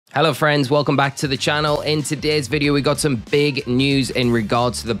Hello friends, welcome back to the channel. In today's video we got some big news in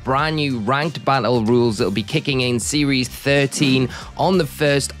regards to the brand new ranked battle rules that will be kicking in Series 13 on the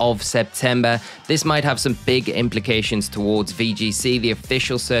 1st of September. This might have some big implications towards VGC, the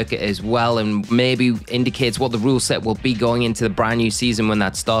official circuit as well, and maybe indicates what the rule set will be going into the brand new season when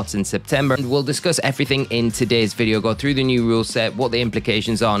that starts in September. And we'll discuss everything in today's video, go through the new rule set, what the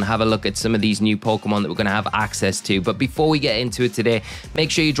implications are, and have a look at some of these new Pokemon that we're going to have access to. But before we get into it today,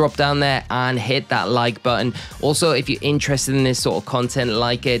 make sure you drop down there and hit that like button. Also, if you're interested in this sort of content,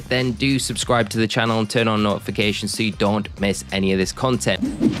 like it, then do subscribe to the channel and turn on notifications so you don't miss any of this content.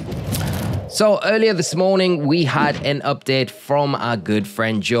 So earlier this morning, we had an update from our good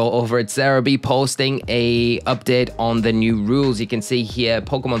friend Joe over at Zerabi, posting a update on the new rules. You can see here,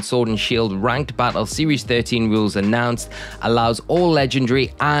 Pokemon Sword and Shield Ranked Battle Series 13 rules announced, allows all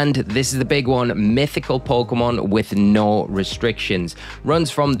legendary and, this is the big one, mythical Pokemon with no restrictions.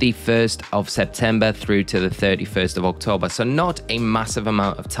 Runs from the 1st of September through to the 31st of October. So not a massive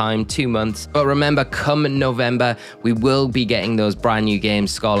amount of time, 2 months. But remember, come November, we will be getting those brand new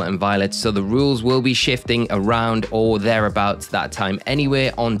games, Scarlet and Violet. So the rules will be shifting around or thereabouts that time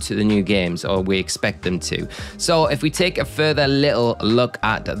anyway onto the new games, or we expect them to. So if we take a further little look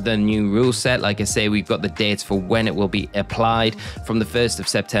at the new rule set, like I say, we've got the dates for when it will be applied from the 1st of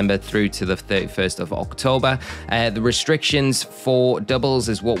September through to the 31st of October. The restrictions for doubles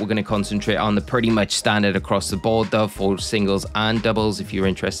is what we're going to concentrate on. They're pretty much standard across the board though for singles and doubles if you're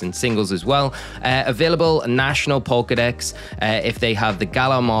interested in singles as well. Available national Pokedex if they have the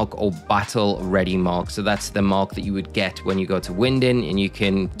Galar mark or Battle Ready mark. So that's the mark that you would get when you go to Winden, and you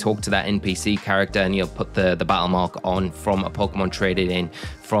can talk to that NPC character and you'll put the battle mark on from a Pokemon traded in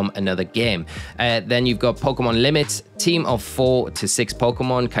from another game. Then you've got Pokemon limits, team of 4 to 6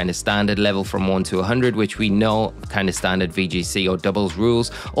 Pokemon, kind of standard, level from 1 to 100, which we know kind of standard VGC or doubles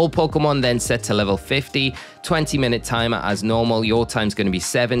rules. All Pokemon then set to level 50, 20-minute timer as normal. Your time's going to be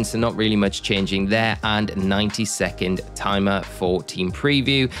 7, so not really much changing there, and 90-second timer for team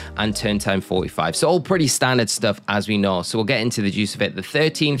preview and turn time 45. So all pretty standard stuff as we know. So we'll get into the juice of it. The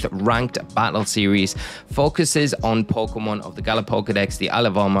 13th ranked battle series focuses on Pokemon of the Galar Pokedex, the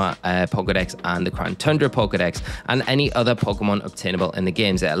Alabama Pokedex, and the Crown Tundra Pokedex, and any other Pokemon obtainable in the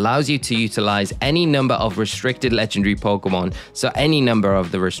games. It allows you to utilize any number of restricted legendary Pokemon, so any number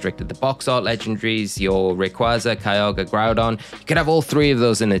of the restricted, the box art legendaries, your Rayquaza, Kyogre, Groudon. You could have all 3 of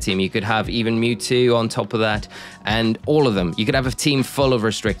those in the team. You could have even Mewtwo on top of that, and all of them. You could have a team full of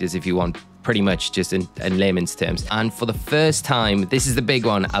restrictors if you want, pretty much just in layman's terms. And for the first time, this is the big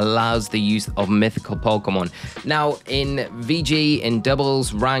one, allows the use of mythical Pokemon. Now in VG, in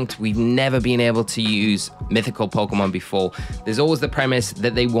doubles, ranked, we've never been able to use mythical Pokemon before. There's always the premise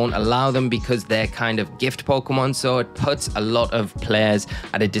that they won't allow them because they're kind of gift Pokemon, so it puts a lot of players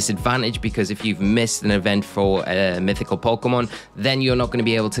at a disadvantage, because if you've missed an event for a mythical Pokemon, then you're not going to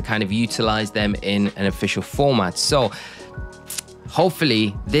be able to kind of utilize them in an official format. So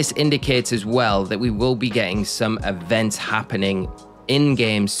hopefully this indicates as well that we will be getting some events happening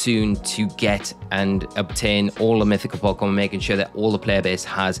in-game soon to get and obtain all the mythical Pokemon, making sure that all the player base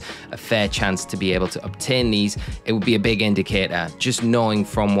has a fair chance to be able to obtain these. It would be a big indicator, just knowing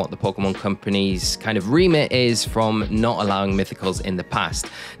from what the Pokemon company's kind of remit is from not allowing mythicals in the past.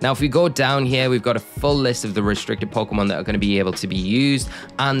 Now, if we go down here, we've got a full list of the restricted Pokemon that are going to be able to be used,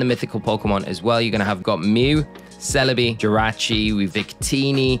 and the mythical Pokemon as well. You're going to have got Mew, Celebi, Jirachi,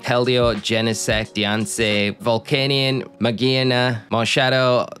 Victini, Keldeo, Genesect, Diancie, Volcanion, Magearna,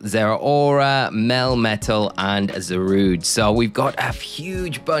 Marshadow, Zeraora, Melmetal, and Zarude. So we've got a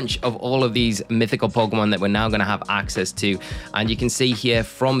huge bunch of all of these mythical Pokemon that we're now going to have access to. And you can see here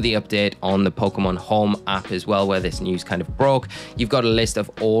from the update on the Pokemon Home app as well, where this news kind of broke, you've got a list of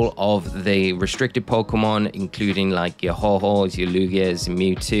all of the restricted Pokemon, including like your Ho-Ho's, your Lugias,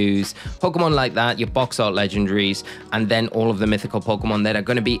 Mewtwo's, Pokemon like that, your box art legendaries, and then all of the mythical Pokemon that are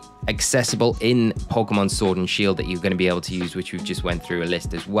going to be accessible in Pokemon Sword and Shield that you're going to be able to use, which we've just went through a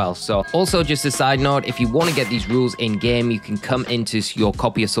list as well. So also, just a side note, if you want to get these rules in game, you can come into your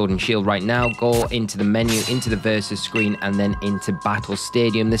copy of Sword and Shield right now, go into the menu, into the versus screen, and then into Battle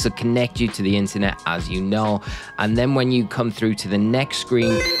Stadium. This will connect you to the internet, as you know, and then when you come through to the next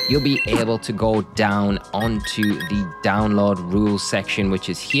screen, you'll be able to go down onto the download rules section, which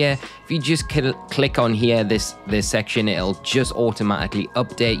is here. If you just click on here, this section, it'll just automatically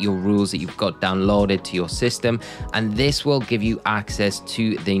update your your rules that you've got downloaded to your system, and this will give you access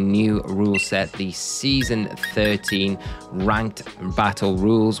to the new rule set, the Season 13 Ranked Battle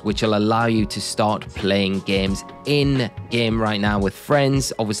rules, which will allow you to start playing games in game right now with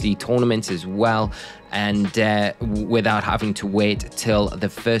friends, obviously tournaments as well, and without having to wait till the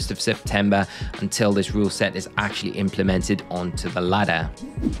 1st of September until this rule set is actually implemented onto the ladder.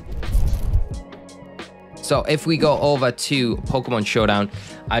 So if we go over to Pokemon Showdown,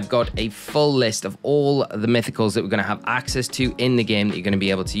 I've got a full list of all the mythicals that we're going to have access to in the game that you're going to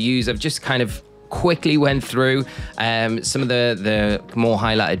be able to use. I've just kind of quickly went through some of the more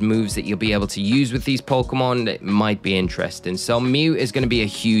highlighted moves that you'll be able to use with these Pokemon that might be interesting. So Mew is going to be a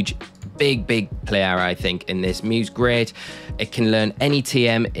huge, big player, I think, in this. Mew's great. It can learn any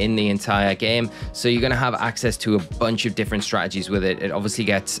TM in the entire game, so you're going to have access to a bunch of different strategies with it. It obviously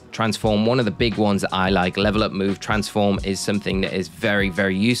gets Transform. One of the big ones that I like, level up move, Transform, is something that is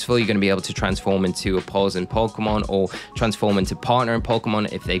very useful. You're going to be able to transform into opposing Pokemon or transform into partner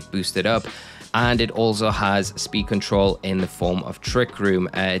Pokemon if they've boosted up. And it also has speed control in the form of Trick Room.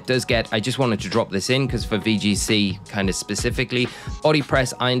 It does get, I just wanted to drop this in because for VGC kind of specifically, Body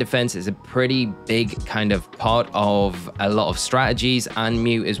Press, Iron Defense is a pretty big kind of part of a lot of strategies, and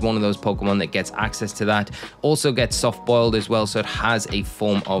Mew is one of those Pokemon that gets access to that. Also gets Soft Boiled as well, so it has a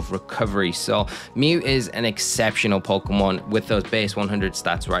form of recovery. So Mew is an exceptional Pokemon with those base 100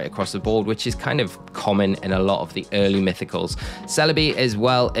 stats right across the board, which is kind of common in a lot of the early mythicals. Celebi as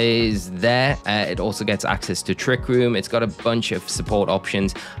well is there. It also gets access to Trick Room. It's got a bunch of support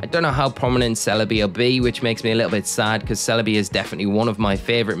options. I don't know how prominent Celebi will be, which makes me a little bit sad because Celebi is definitely one of my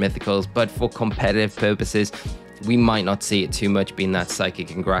favorite mythicals, but for competitive purposes, we might not see it too much, being that Psychic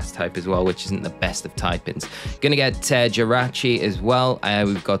and Grass type as well, which isn't the best of typings. Gonna get Jirachi as well.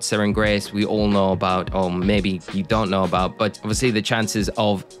 We've got Grace we all know about, or maybe you don't know about, but obviously the chances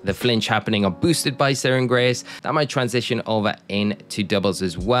of the flinch happening are boosted by Grace. That might transition over into doubles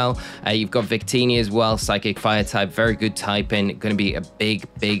as well. You've got Victini as well, Psychic Fire type, very good typing. Gonna be a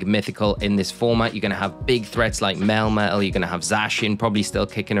big mythical in this format. You're gonna have big threats like Melmetal, you're gonna have Zacian probably still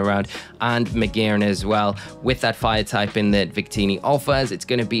kicking around, and Magearna as well. With that fire typing that Victini offers, it's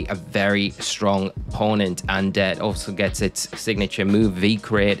going to be a very strong opponent, and it also gets its signature move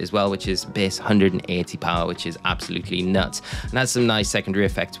V-Create as well, which is base 180 power, which is absolutely nuts, and has some nice secondary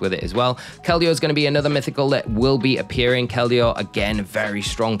effects with it as well. Keldeo is going to be another mythical that will be appearing. Keldeo, again, a very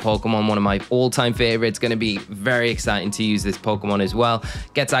strong Pokemon, one of my all-time favorites. Going to be very exciting to use this Pokemon as well.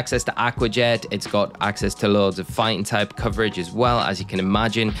 Gets access to Aqua Jet. It's got access to loads of fighting type coverage as well, as you can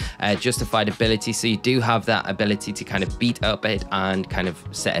imagine. Justified ability, so you do have that ability to kind of beat up it and kind of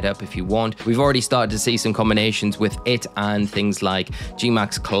set it up if you want. We've already started to see some combinations with it and things like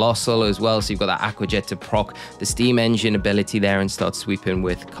G-Max Colossal as well, so you've got that Aqua Jet to proc the Steam Engine ability there and start sweeping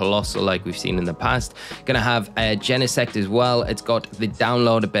with Colossal like we've seen in the past. Gonna have Genesect as well. It's got the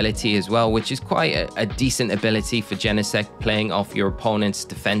download ability as well, which is quite a decent ability for Genesect, playing off your opponent's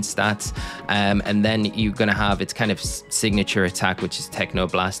defense stats, and then you're gonna have its kind of signature attack, which is Techno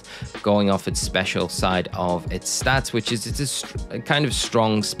Blast, going off its special side of its stats, which is a kind of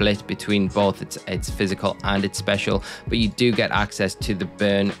strong split between both its physical and its special. But you do get access to the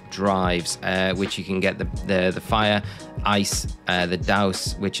burn drives, which you can get the fire, ice, the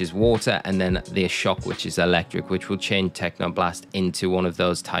douse, which is water, and then the shock, which is electric, which will change Techno Blast into one of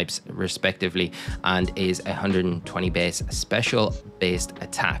those types respectively, and is a 120 base special based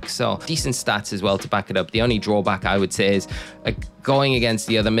attack. So decent stats as well to back it up. The only drawback I would say is going against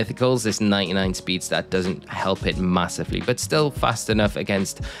the other mythicals, this 99 speed stat doesn't help it massively, but still fast enough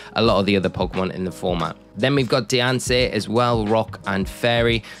against a lot of the other Pokemon in the format. Then we've got Diancie as well, Rock and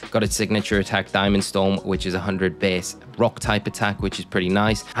Fairy. Got its signature attack, Diamond Storm, which is 100 base rock type attack, which is pretty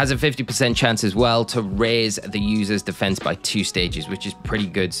nice. Has a 50% chance as well to raise the user's defense by 2 stages, which is pretty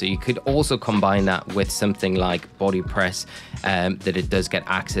good. So you could also combine that with something like Body Press that it does get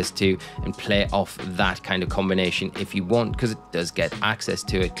access to, and play off that kind of combination if you want, because it does get access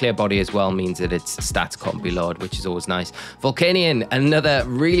to it. Clear Body as well means that its stats can't be lowered, which is always nice. Volcanion, another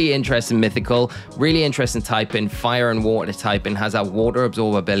really interesting mythical, really interesting typing, fire and water typing, has that water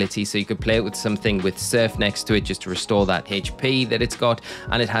absorb ability, so you could play it with something with Surf next to it just to restore that HP that it's got,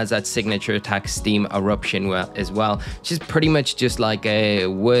 and it has that signature attack Steam Eruption as well, which is pretty much just like a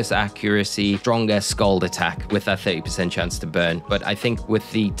worse accuracy, stronger Scald attack with that 30% chance to burn. But I think with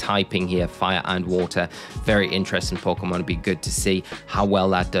the typing here, fire and water, very interesting Pokemon. It'd be good to see how well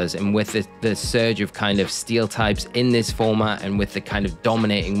that does, and with the surge of kind of steel types in this format, and with the kind of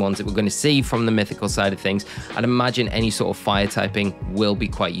dominating ones that we're going to see from the mythical side of things, I'd imagine any sort of fire typing will be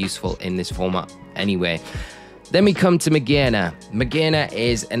quite useful in this format anyway. Then we come to Magena. Magena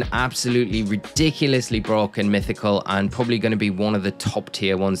is an absolutely ridiculously broken mythical and probably going to be one of the top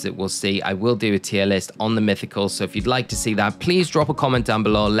tier ones that we'll see. I will do a tier list on the mythicals, so if you'd like to see that, please drop a comment down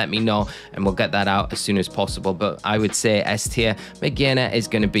below, let me know, and we'll get that out as soon as possible. But I would say S tier, Magena is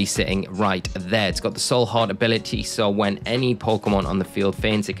going to be sitting right there. It's got the Soul Heart ability, so when any Pokemon on the field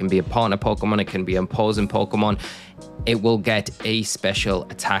faints, it can be a partner Pokemon, it can be an opposing Pokemon, it will get a special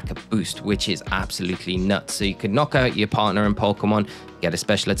attack boost, which is absolutely nuts. So you could knock out your partner in Pokemon, get a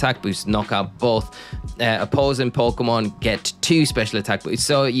special attack boost, knock out both opposing Pokemon, get 2 special attack boosts.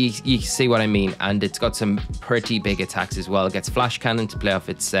 So you see what I mean. And it's got some pretty big attacks as well. It gets Flash Cannon to play off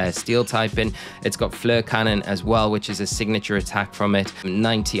its Steel typing. It's got Flare Cannon as well, which is a signature attack from it.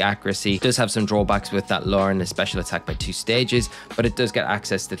 90 accuracy. It does have some drawbacks with that lure and a special attack by 2 stages, but it does get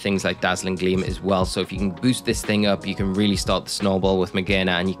access to things like Dazzling Gleam as well. So if you can boost this thing up, you can really start the snowball with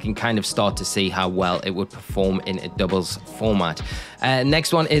Magena, and you can kind of start to see how well it would perform in a doubles format.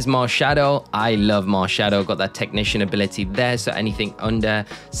 Next one is Marshadow. I love Marshadow. Got that Technician ability there, so anything under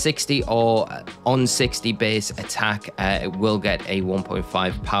 60 or on 60 base attack, it will get a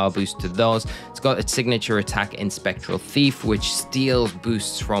 1.5 power boost to those. It's got its signature attack in Spectral Thief, which steals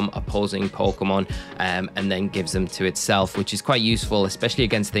boosts from opposing Pokemon and then gives them to itself, which is quite useful, especially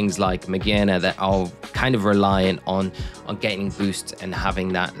against things like Magena that are kind of reliant on getting boosts and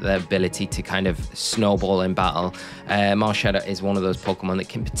having the ability to kind of snowball in battle. Marshadow is one of those Pokemon that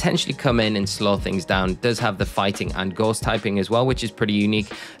can potentially come in and slow things down. It does have the fighting and ghost typing as well, which is pretty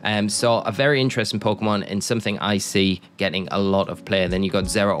unique. So a very interesting Pokemon and something I see getting a lot of play. Then you got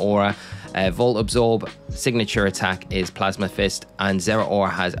Zeraora. Volt Absorb, signature attack is Plasma Fist, and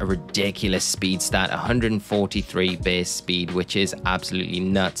Zeraora has a ridiculous speed stat, 143 base speed, which is absolutely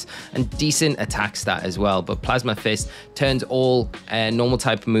nuts, and decent attack stat as well. But Plasma Fist turns all normal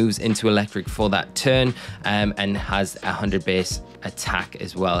type moves into electric for that turn, and has 100 base attack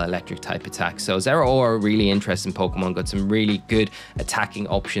as well, electric type attack. So Zeraora, a really interesting Pokemon, got some really good attacking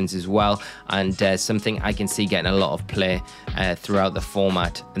options as well, and something I can see getting a lot of play throughout the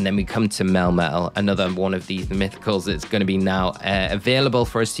format. And then we come to Melmetal, another one of these mythicals that's going to be now available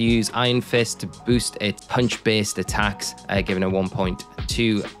for us to use. Iron Fist to boost its punch based attacks, giving a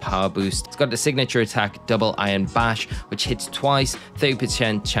 1.2 power boost. It's got the signature attack Double Iron Bash, which hits twice,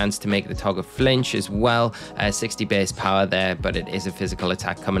 30% chance to make the target flinch as well, 60 base power there, but it is a physical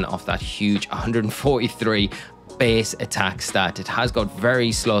attack coming off that huge 143 base attack stat. It has got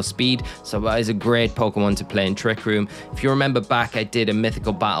very slow speed, so that is a great Pokemon to play in Trick Room. If you remember back, I did a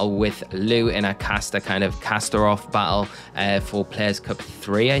mythical battle with Lou in a caster off battle for Players Cup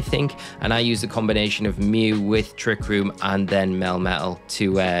 3, I think, and I used a combination of Mew with Trick Room and then Melmetal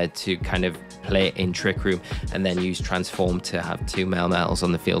to kind of play in Trick Room, and then use Transform to have 2 Melmetals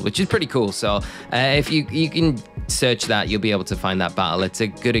on the field, which is pretty cool. So if you can search that, you'll be able to find that battle. It's a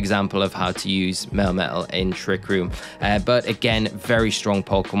good example of how to use Melmetal in Trick Room. But again, very strong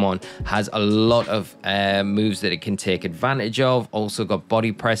Pokemon, has a lot of moves that it can take advantage of. Also got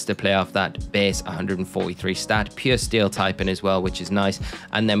Body Press to play off that base 143 stat, pure Steel typing as well, which is nice.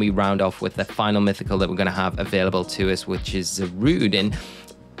 And then we round off with the final mythical that we're going to have available to us, which is Zarude.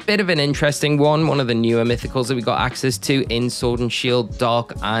 Bit of an interesting one of the newer mythicals that we got access to in Sword and Shield,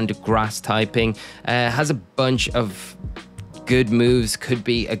 Dark and Grass typing. Has a bunch of good moves, could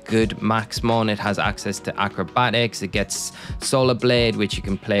be a good Maxmon. It has access to acrobatics. It gets Solar Blade, which you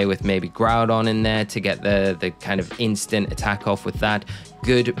can play with maybe Groudon in there to get the kind of instant attack off with that.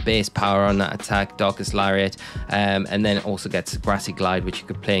 Good base power on that attack, Darkest Lariat, and then also gets Grassy Glide, which you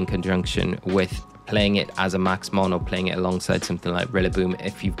could play in conjunction with playing it as a Maxmon or playing it alongside something like Rillaboom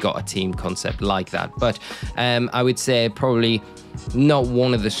if you've got a team concept like that. But I would say probably not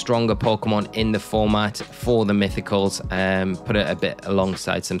one of the stronger Pokemon in the format for the mythicals. Put it a bit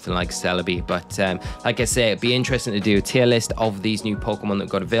alongside something like Celebi. But like I say, it'd be interesting to do a tier list of these new Pokemon that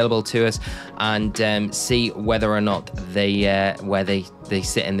got available to us and see whether or not where they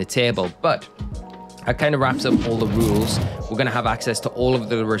sit in the table. But that kind of wraps up all the rules. We're going to have access to all of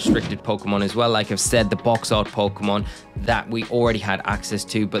the restricted Pokemon as well. Like I've said, the box art Pokemon that we already had access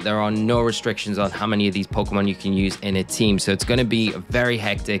to, but there are no restrictions on how many of these Pokemon you can use in a team. So it's going to be very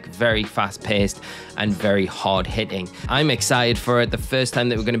hectic, very fast paced, and very hard hitting. I'm excited for it. The first time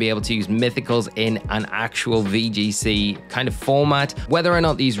that we're going to be able to use mythicals in an actual VGC kind of format. Whether or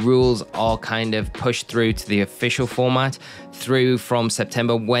not these rules are kind of pushed through to the official format through from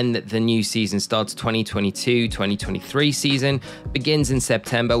September when the new season starts, 2022-2023 season. season begins in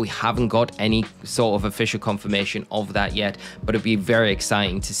September. We haven't got any sort of official confirmation of that yet, but it'd be very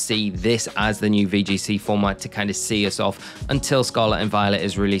exciting to see this as the new VGC format to kind of see us off until Scarlet and Violet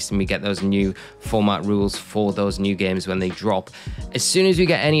is released and we get those new format rules for those new games when they drop. As soon as we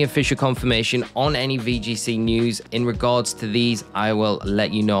get any official confirmation on any VGC news in regards to these, I will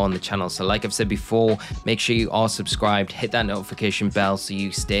let you know on the channel. So like I've said before, make sure you are subscribed, hit that notification bell so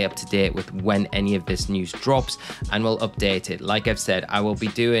you stay up to date with when any of this news drops, and we'll update it. Like I've said, I will be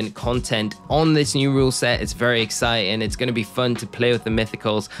doing content on this new rule set. It's very exciting. It's going to be fun to play with the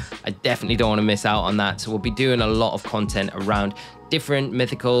Mythicals. I definitely don't want to miss out on that. So we'll be doing a lot of content around different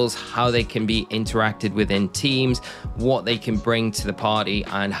Mythicals, how they can be interacted within teams, what they can bring to the party,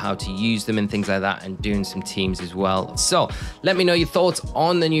 and how to use them and things like that, and doing some teams as well. So let me know your thoughts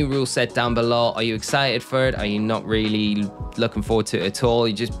on the new rule set down below. Are you excited for it? Are you not really looking forward to it at all?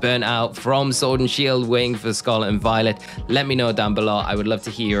 You just burnt out from Sword and Shield waiting for Scarlet and Violet? Let me know down below. I would love to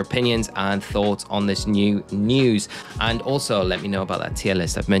hear your opinions and thoughts on this new news. And also let me know about that tier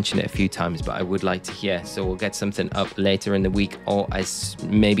list. I've mentioned it a few times, but I would like to hear. So we'll get something up later in the week, or as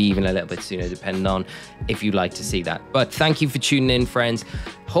maybe even a little bit sooner, depending on if you'd like to see that. But thank you for tuning in, friends.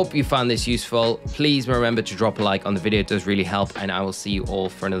 Hope you found this useful. Please remember to drop a like on the video. It does really help, and I will see you all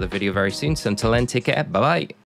for another video very soon. So until then, take care. Bye bye.